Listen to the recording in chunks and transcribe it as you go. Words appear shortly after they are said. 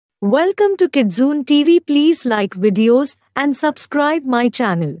Welcome to Kidszoon-Tv. Please like videos and subscribe my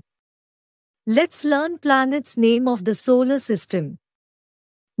channel. Let's learn planets name of the solar system.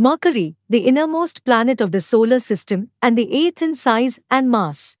 Mercury, the innermost planet of the solar system and the eighth in size and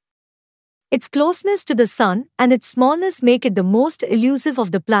mass. Its closeness to the Sun and its smallness make it the most elusive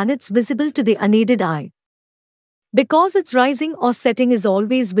of the planets visible to the unaided eye. Because its rising or setting is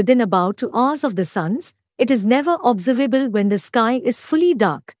always within about 2 hours of the Sun's, it is never observable when the sky is fully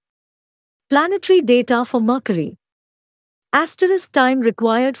dark. Planetary data for Mercury. Asterisk time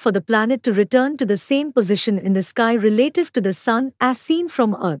required for the planet to return to the same position in the sky relative to the Sun as seen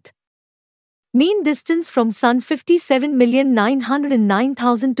from Earth. Mean distance from Sun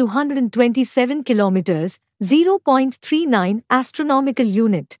 57,909,227 kilometers, 0.39 astronomical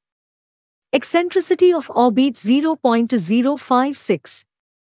unit. Eccentricity of orbit 0.2056.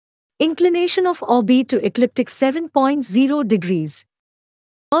 Inclination of orbit to ecliptic 7.0 degrees.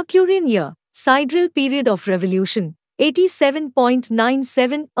 Mercurian year, sidereal period of revolution,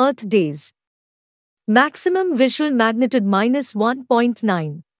 87.97 Earth days. Maximum visual magnitude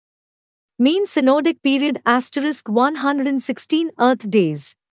 -1.9. Mean synodic period asterisk 116 Earth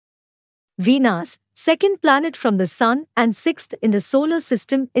days. Venus, second planet from the Sun and sixth in the solar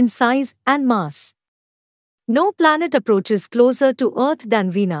system in size and mass. No planet approaches closer to Earth than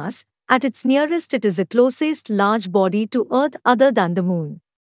Venus. At its nearest it is the closest large body to Earth other than the Moon.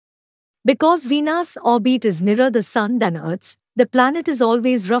 Because Venus' orbit is nearer the Sun than Earth's, the planet is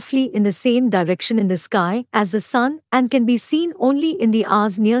always roughly in the same direction in the sky as the Sun and can be seen only in the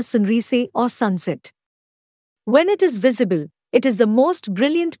hours near sunrise or sunset. When it is visible, it is the most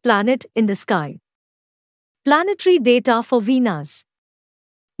brilliant planet in the sky. Planetary data for Venus.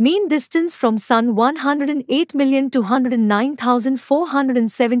 Mean distance from Sun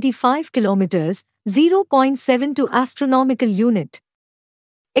 108,209,475 kilometers, 0.72 astronomical unit.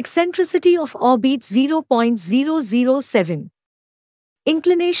 Eccentricity of orbit 0.007.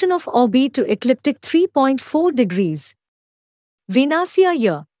 Inclination of orbit to ecliptic 3.4 degrees. Venusia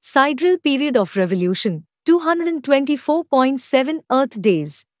year, sidereal period of revolution, 224.7 Earth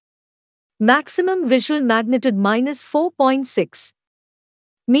days. Maximum visual magnitude -4.6.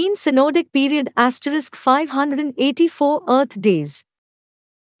 Mean synodic period asterisk 584 Earth days.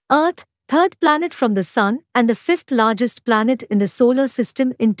 Earth, third planet from the Sun and the fifth largest planet in the solar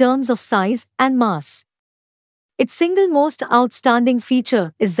system in terms of size and mass. Its single most outstanding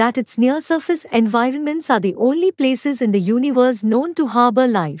feature is that its near-surface environments are the only places in the universe known to harbor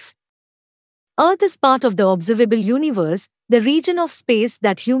life. Earth is part of the observable universe, the region of space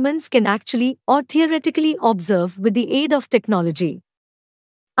that humans can actually or theoretically observe with the aid of technology.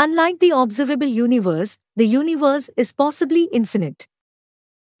 Unlike the observable universe, the universe is possibly infinite.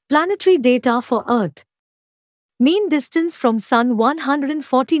 Planetary data for Earth. Mean distance from Sun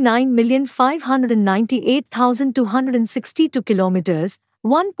 149,598,262 kilometers,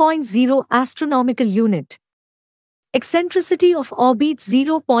 1.0 astronomical unit. Eccentricity of orbit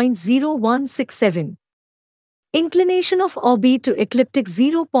 0.0167. Inclination of orbit to ecliptic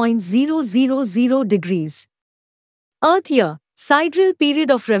 0.000 degrees. Earth year, sidereal period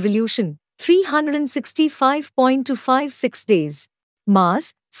of revolution, 365.256 days.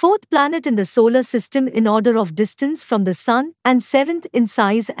 Mars, fourth planet in the solar system in order of distance from the Sun and seventh in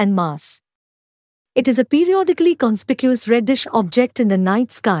size and mass. It is a periodically conspicuous reddish object in the night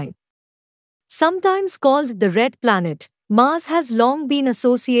sky. Sometimes called the Red Planet, Mars has long been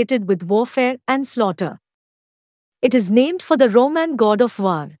associated with warfare and slaughter. It is named for the Roman god of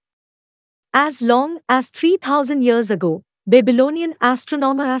war. As long as 3,000 years ago, Babylonian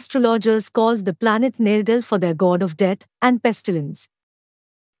astrologers called the planet Nergal for their god of death and pestilence.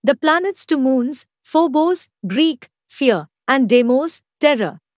 The planet's two moons, Phobos, Greek, fear, and Deimos,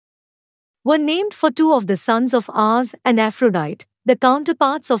 terror, were named for two of the sons of Mars and Aphrodite, the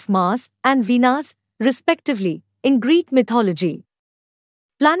counterparts of Mars and Venus, respectively, in Greek mythology.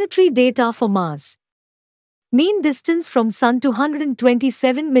 Planetary data for Mars. Mean distance from Sun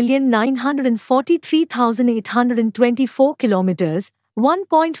 227,943,824 kilometers,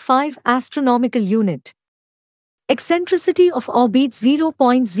 1.5 astronomical unit. Eccentricity of orbit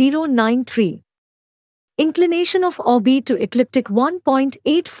 0.093. Inclination of orbit to ecliptic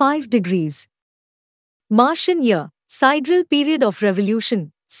 1.85 degrees. Martian year, sidereal period of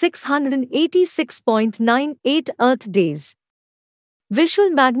revolution, 686.98 Earth days. Visual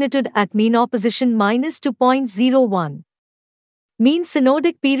magnitude at mean opposition -2.01. Mean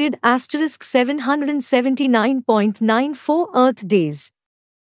synodic period asterisk 779.94 Earth days.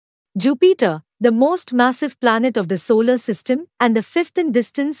 Jupiter, the most massive planet of the solar system and the fifth in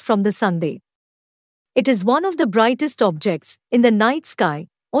distance from the Sun. It is one of the brightest objects in the night sky,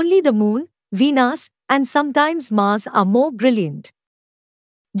 only the Moon, Venus, and sometimes Mars are more brilliant.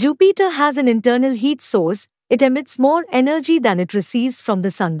 Jupiter has an internal heat source. It emits more energy than it receives from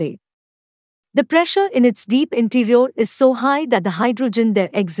the Sun. The pressure in its deep interior is so high that the hydrogen there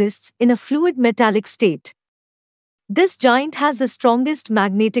exists in a fluid metallic state. This giant has the strongest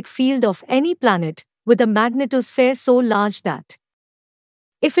magnetic field of any planet, with a magnetosphere so large that,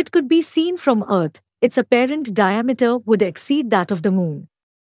 if it could be seen from Earth, its apparent diameter would exceed that of the Moon.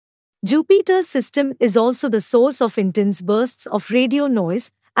 Jupiter's system is also the source of intense bursts of radio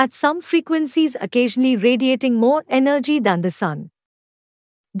noise, at some frequencies occasionally radiating more energy than the Sun.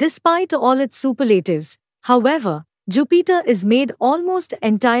 Despite all its superlatives, however, Jupiter is made almost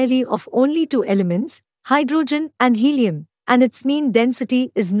entirely of only two elements, hydrogen and helium, and its mean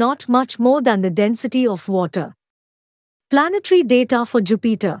density is not much more than the density of water. Planetary data for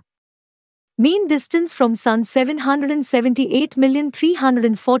Jupiter. Mean distance from Sun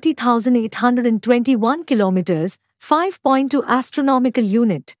 778,340,821 km, 5.2 astronomical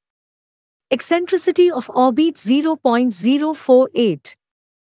unit. Eccentricity of orbit 0.048.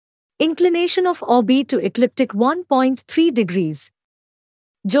 Inclination of orbit to ecliptic 1.3 degrees.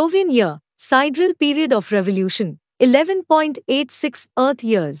 Jovian year, sidereal period of revolution, 11.86 Earth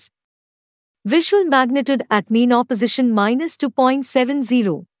years. Visual magnitude at mean opposition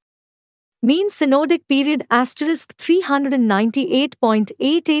 -2.70. Mean synodic period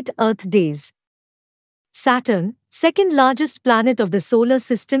 *398.88 Earth days. Saturn, second largest planet of the solar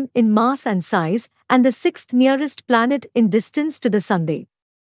system in mass and size, and the sixth nearest planet in distance to the Sun.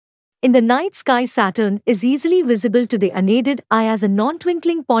 In the night sky, Saturn is easily visible to the unaided eye as a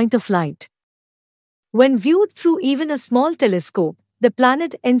non-twinkling point of light. When viewed through even a small telescope, the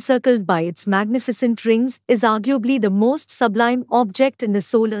planet encircled by its magnificent rings is arguably the most sublime object in the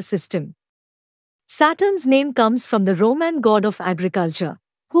solar system. Saturn's name comes from the Roman god of agriculture,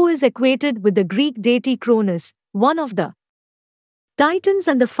 who is equated with the Greek deity Cronus, one of the Titans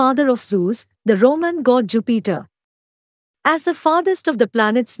and the father of Zeus, the Roman god Jupiter. As the farthest of the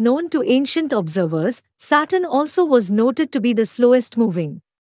planets known to ancient observers, Saturn also was noted to be the slowest moving.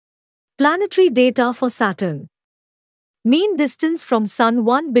 Planetary data for Saturn. Mean distance from Sun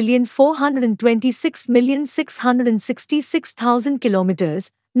 1,426,666,000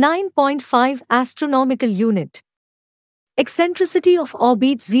 km, 9.5 astronomical unit. Eccentricity of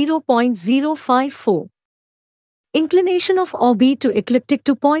orbit 0.054. Inclination of orbit to ecliptic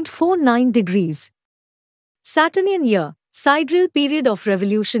 2.49 degrees. Saturnian year, sidereal period of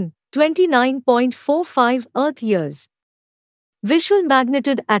revolution, 29.45 Earth years. Visual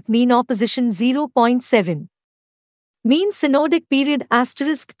magnitude at mean opposition 0.7. Mean synodic period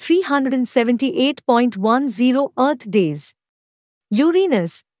 *378.10 Earth days.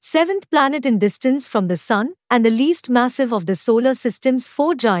 Uranus, seventh planet in distance from the Sun, and the least massive of the solar system's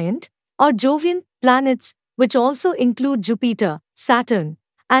four giant, or Jovian, planets, which also include Jupiter, Saturn,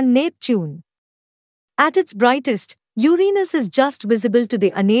 and Neptune. At its brightest, Uranus is just visible to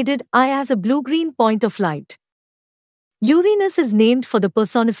the unaided eye as a blue-green point of light. Uranus is named for the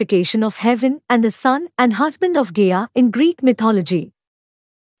personification of heaven and the sun and husband of Gaia in Greek mythology.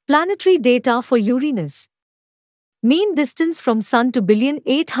 Planetary data for Uranus. Mean distance from Sun to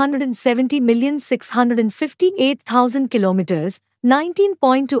 1,870,658,000 km,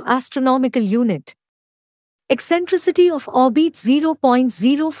 19.2 astronomical unit. Eccentricity of orbit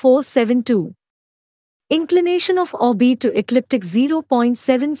 0.0472. Inclination of orbit to ecliptic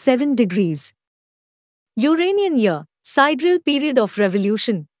 0.77 degrees. Uranian year, sidereal period of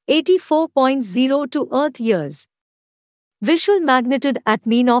revolution, 84.02 Earth years. Visual magnitude at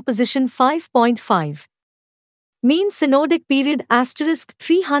mean opposition 5.5. Mean synodic period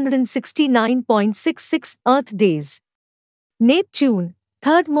 *369.66 Earth days. Neptune,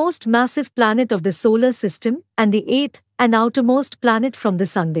 third most massive planet of the solar system and the eighth and outermost planet from the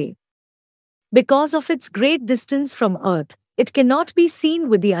Sun. Because of its great distance from Earth, it cannot be seen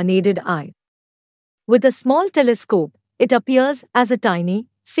with the unaided eye. With a small telescope, it appears as a tiny,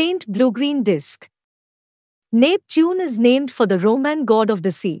 faint blue-green disk. Neptune is named for the Roman god of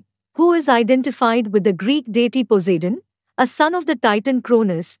the sea, who is identified with the Greek deity Poseidon, a son of the Titan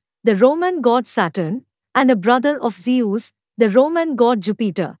Cronus, the Roman god Saturn, and a brother of Zeus, the Roman god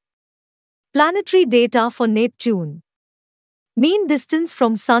Jupiter. Planetary data for Neptune. Mean distance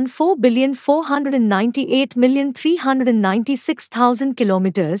from Sun 4,498,396,000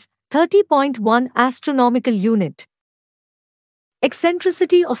 km, 30.1 astronomical unit.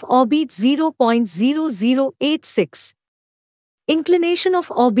 Eccentricity of orbit 0.0086. Inclination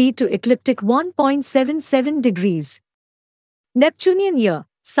of orbit to ecliptic 1.77 degrees. Neptunian year,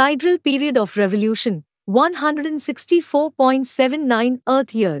 sidereal period of revolution, 164.79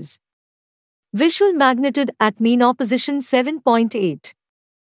 Earth years. Visual magnitude at mean opposition 7.8.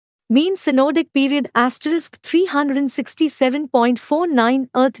 Mean synodic period * 367.49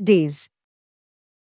 Earth days.